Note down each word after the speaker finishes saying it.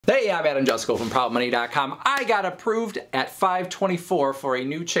Hey, I'm Adam Jusko from ProudMoney.com. I got approved at 524 for a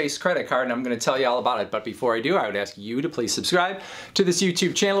new Chase credit card, and I'm going to tell you all about it. But before I do, I would ask you to please subscribe to this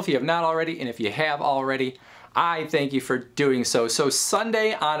YouTube channel if you have not already, and if you have already, I thank you for doing so. So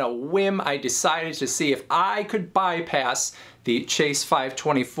Sunday, on a whim, I decided to see if I could bypass the Chase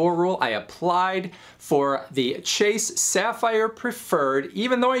 524 rule. I applied for the Chase Sapphire Preferred,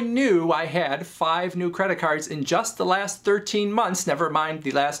 even though I knew I had 5 new credit cards in just the last 13 months, never mind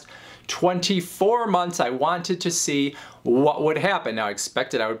the last 24 months. I wanted to see what would happen. Now, I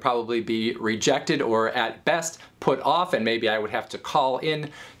expected I would probably be rejected or at best put off, and maybe I would have to call in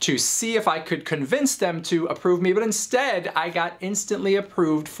to see if I could convince them to approve me, but instead I got instantly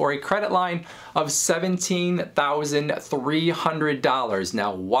approved for a credit line of $17,300.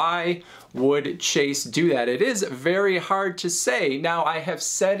 Now, why would Chase do that? It is very hard to say. Now, I have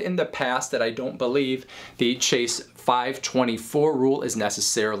said in the past that I don't believe the Chase 524 rule is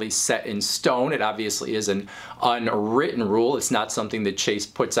necessarily set in stone. It obviously is an unwritten rule. It's not something that Chase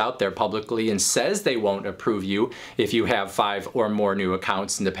puts out there publicly and says they won't approve you if you have 5 or more new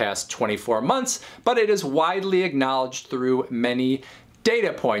accounts in the past 24 months, but it is widely acknowledged through many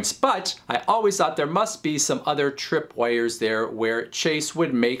data points. But I always thought there must be some other tripwires there where Chase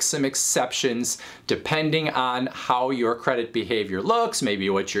would make some exceptions depending on how your credit behavior looks, maybe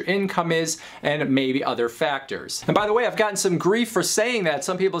what your income is, and maybe other factors. And by the way, I've gotten some grief for saying that.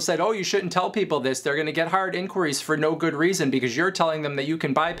 Some people said, oh, you shouldn't tell people this. They're going to get hard inquiries for no good reason because you're telling them that you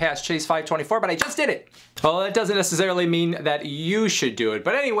can bypass Chase 524, but I just did it. Well, that doesn't necessarily mean that you should do it.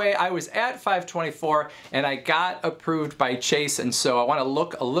 But anyway, I was at 524 and I got approved by Chase, and so I want to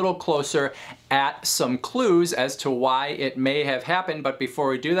look a little closer at some clues as to why it may have happened. But before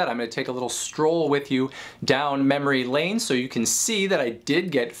we do that, I'm going to take a little stroll with you down memory lane so you can see that I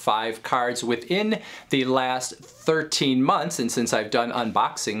did get 5 cards within the last 13 months. And since I've done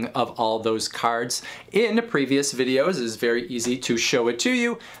unboxing of all those cards in previous videos, it's very easy to show it to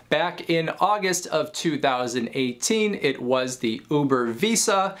you. Back in August of 2018, it was the Uber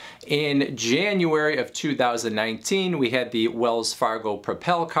Visa. In January of 2019, we had the Wells Fargo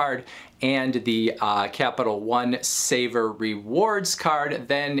Propel card and the Capital One Saver Rewards card.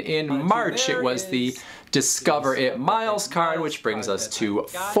 Then in March, it was the Discover It Miles card, which brings us to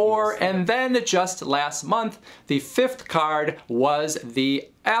 4. And then just last month, the 5th card was the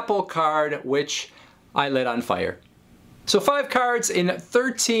Apple card, which I lit on fire. So 5 cards in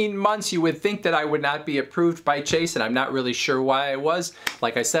 13 months. You would think that I would not be approved by Chase, and I'm not really sure why I was.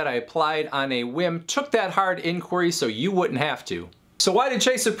 Like I said, I applied on a whim, took that hard inquiry so you wouldn't have to. So why did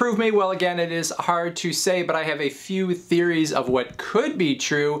Chase approve me? Well, again, it is hard to say, but I have a few theories of what could be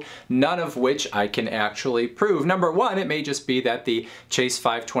true, none of which I can actually prove. Number one, it may just be that the Chase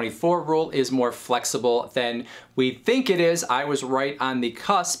 524 rule is more flexible than we think it is. I was right on the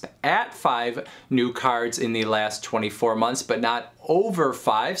cusp at 5 new cards in the last 24 months, but not over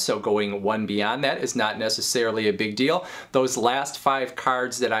 5, so going one beyond that is not necessarily a big deal. Those last 5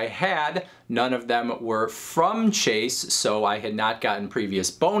 cards that I had, none of them were from Chase, so I had not gotten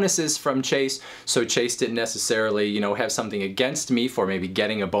previous bonuses from Chase, so Chase didn't necessarily, have something against me for maybe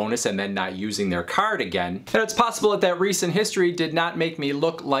getting a bonus and then not using their card again. And it's possible that recent history did not make me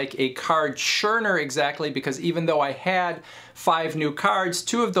look like a card churner exactly, because even though I had 5 new cards,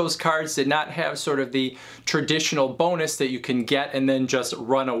 2 of those cards did not have sort of the traditional bonus that you can get and then just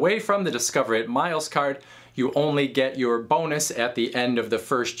run away from, the Discover It Miles card. You only get your bonus at the end of the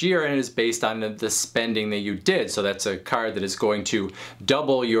first year, and it is based on the spending that you did. So that's a card that is going to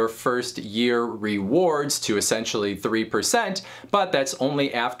double your first year rewards to essentially 3%, but that's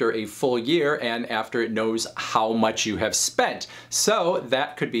only after a full year and after it knows how much you have spent. So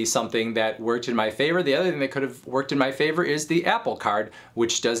that could be something that worked in my favor. The other thing that could have worked in my favor is the Apple card,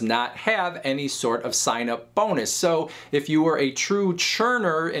 which does not have any sort of sign-up bonus. So if you were a true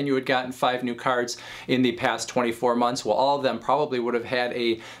churner and you had gotten 5 new cards in the past 24 months, well, all of them probably would have had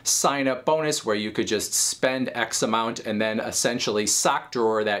a sign-up bonus where you could just spend X amount and then essentially sock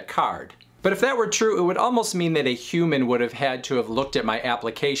drawer that card. But if that were true, it would almost mean that a human would have had to have looked at my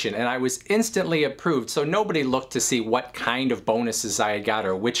application, and I was instantly approved, so nobody looked to see what kind of bonuses I had got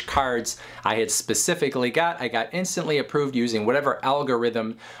or which cards I had specifically got. I got instantly approved using whatever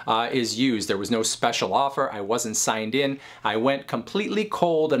algorithm is used. There was no special offer. I wasn't signed in. I went completely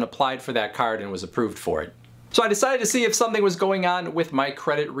cold and applied for that card and was approved for it. So I decided to see if something was going on with my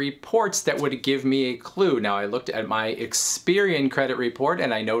credit reports that would give me a clue. Now, I looked at my Experian credit report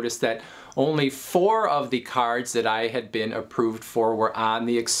and I noticed that only 4 of the cards that I had been approved for were on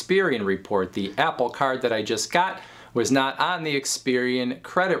the Experian report. The Apple card that I just got was not on the Experian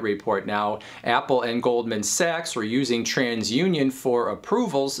credit report. Now, Apple and Goldman Sachs were using TransUnion for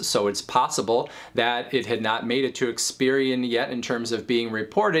approvals, so it's possible that it had not made it to Experian yet in terms of being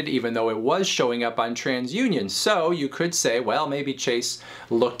reported, even though it was showing up on TransUnion. So you could say, well, maybe Chase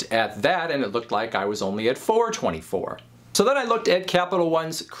looked at that and it looked like I was only at 424. So then I looked at Capital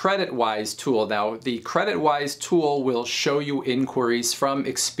One's CreditWise tool. Now, the CreditWise tool will show you inquiries from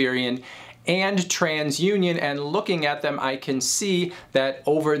Experian and TransUnion, and looking at them, I can see that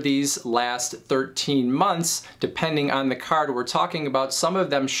over these last 13 months, depending on the card we're talking about, some of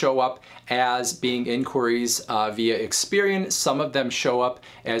them show up as being inquiries via Experian, some of them show up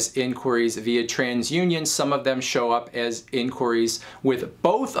as inquiries via TransUnion, some of them show up as inquiries with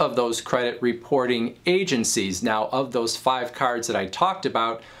both of those credit reporting agencies. Now, of those 5 cards that I talked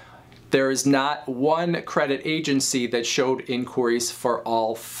about, there is not one credit agency that showed inquiries for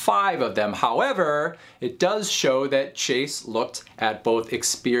all 5 of them. However, it does show that Chase looked at both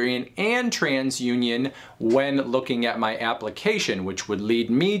Experian and TransUnion when looking at my application, which would lead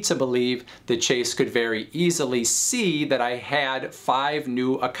me to believe that Chase could very easily see that I had 5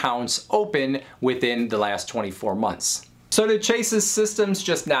 new accounts open within the last 24 months. So did Chase's systems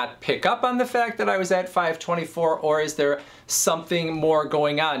just not pick up on the fact that I was at 524, or is there something more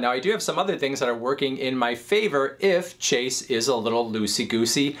going on? Now, I do have some other things that are working in my favor if Chase is a little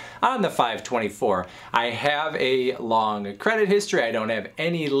loosey-goosey on the 524. I have a long credit history. I don't have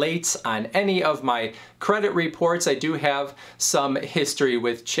any lates on any of my credit reports. I do have some history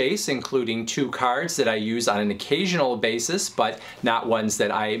with Chase, including 2 cards that I use on an occasional basis, but not ones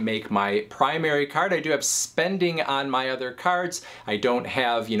that I make my primary card. I do have spending on my other cards. I don't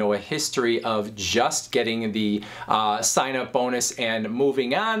have, a history of just getting the sign-up bonus and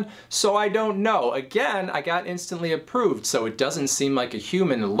moving on, so I don't know. Again, I got instantly approved, so it doesn't seem like a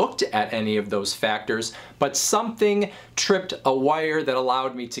human looked at any of those factors, but something tripped a wire that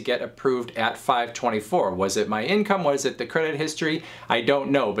allowed me to get approved at 524. Was it my income? Was it the credit history? I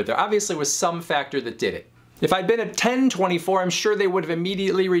don't know, but there obviously was some factor that did it. If I'd been at 1024, I'm sure they would have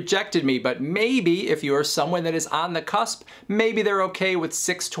immediately rejected me, but maybe if you are someone that is on the cusp, maybe they're okay with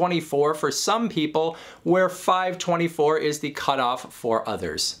 624 for some people, where 524 is the cutoff for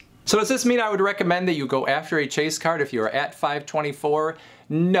others. So does this mean I would recommend that you go after a Chase card if you are at 524?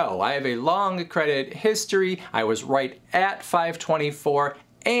 No, I have a long credit history. I was right at 524.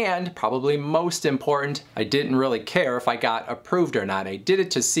 And probably most important, I didn't really care if I got approved or not. I did it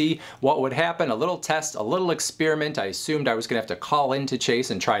to see what would happen, a little test, a little experiment. I assumed I was gonna have to call into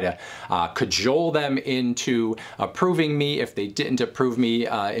Chase and try to cajole them into approving me if they didn't approve me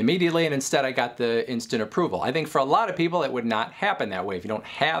immediately, and instead I got the instant approval. I think for a lot of people it would not happen that way. If you don't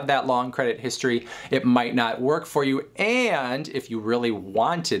have that long credit history, it might not work for you, and if you really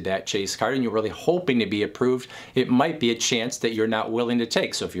wanted that Chase card and you're really hoping to be approved, it might be a chance that you're not willing to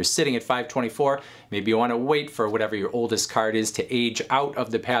take. So if you're sitting at 524, maybe you want to wait for whatever your oldest card is to age out of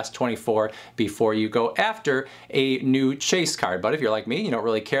the past 24 before you go after a new Chase card. But if you're like me, you don't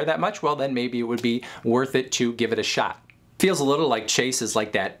really care that much, well then maybe it would be worth it to give it a shot. Feels a little like Chase is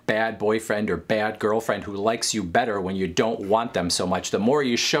like that bad boyfriend or bad girlfriend who likes you better when you don't want them so much. The more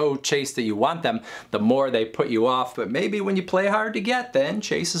you show Chase that you want them, the more they put you off. But maybe when you play hard to get, then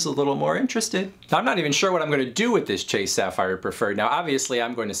Chase is a little more interested. Now, I'm not even sure what I'm going to do with this Chase Sapphire Preferred. Now, obviously,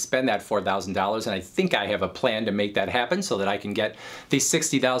 I'm going to spend that $4,000, and I think I have a plan to make that happen so that I can get the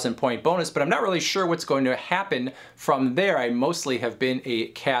 60,000 point bonus, but I'm not really sure what's going to happen from there. I mostly have been a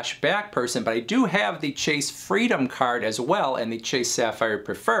cash back person, but I do have the Chase Freedom card as well, and the Chase Sapphire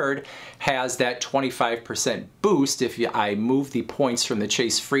Preferred has that 25% boost. If I move the points from the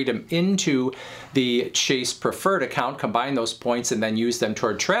Chase Freedom into the Chase Preferred account, combine those points, and then use them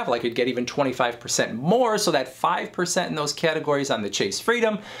toward travel, I could get even 25% more, so that 5% in those categories on the Chase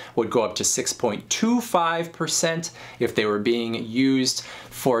Freedom would go up to 6.25% if they were being used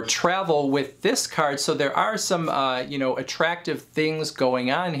for travel with this card. So there are some attractive things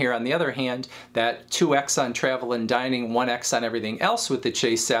going on here. On the other hand, that 2x on travel and dining, 1x on everything else with the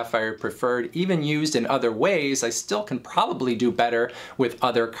Chase Sapphire Preferred, even used in other ways, I still can probably do better with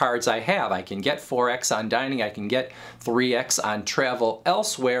other cards I have. I can get 4x on dining, I can get 3x on travel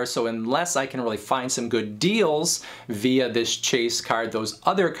elsewhere, so unless I can really find some good deals via this Chase card, those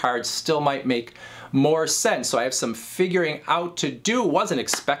other cards still might make more sense. So I have some figuring out to do. Wasn't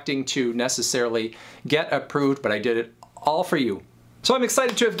expecting to necessarily get approved, but I did it all for you. So I'm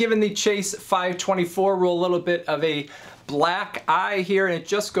excited to have given the Chase 524 rule a little bit of a black eye here, and it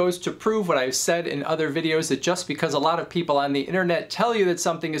just goes to prove what I've said in other videos, that just because a lot of people on the internet tell you that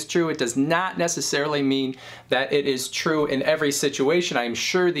something is true, it does not necessarily mean that it is true in every situation. I'm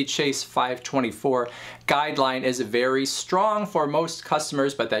sure the Chase 524 guideline is very strong for most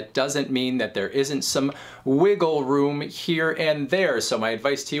customers, but that doesn't mean that there isn't some wiggle room here and there. So my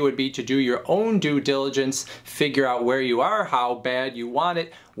advice to you would be to do your own due diligence, figure out where you are, how bad you want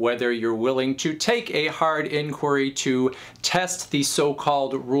it, whether you're willing to take a hard inquiry to test the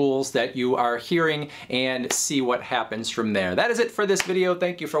so-called rules that you are hearing and see what happens from there. That is it for this video.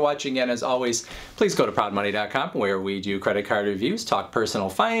 Thank you for watching, and as always, please go to proudmoney.com where we do credit card reviews, talk personal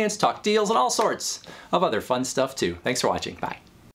finance, talk deals, and all sorts of other fun stuff too. Thanks for watching. Bye.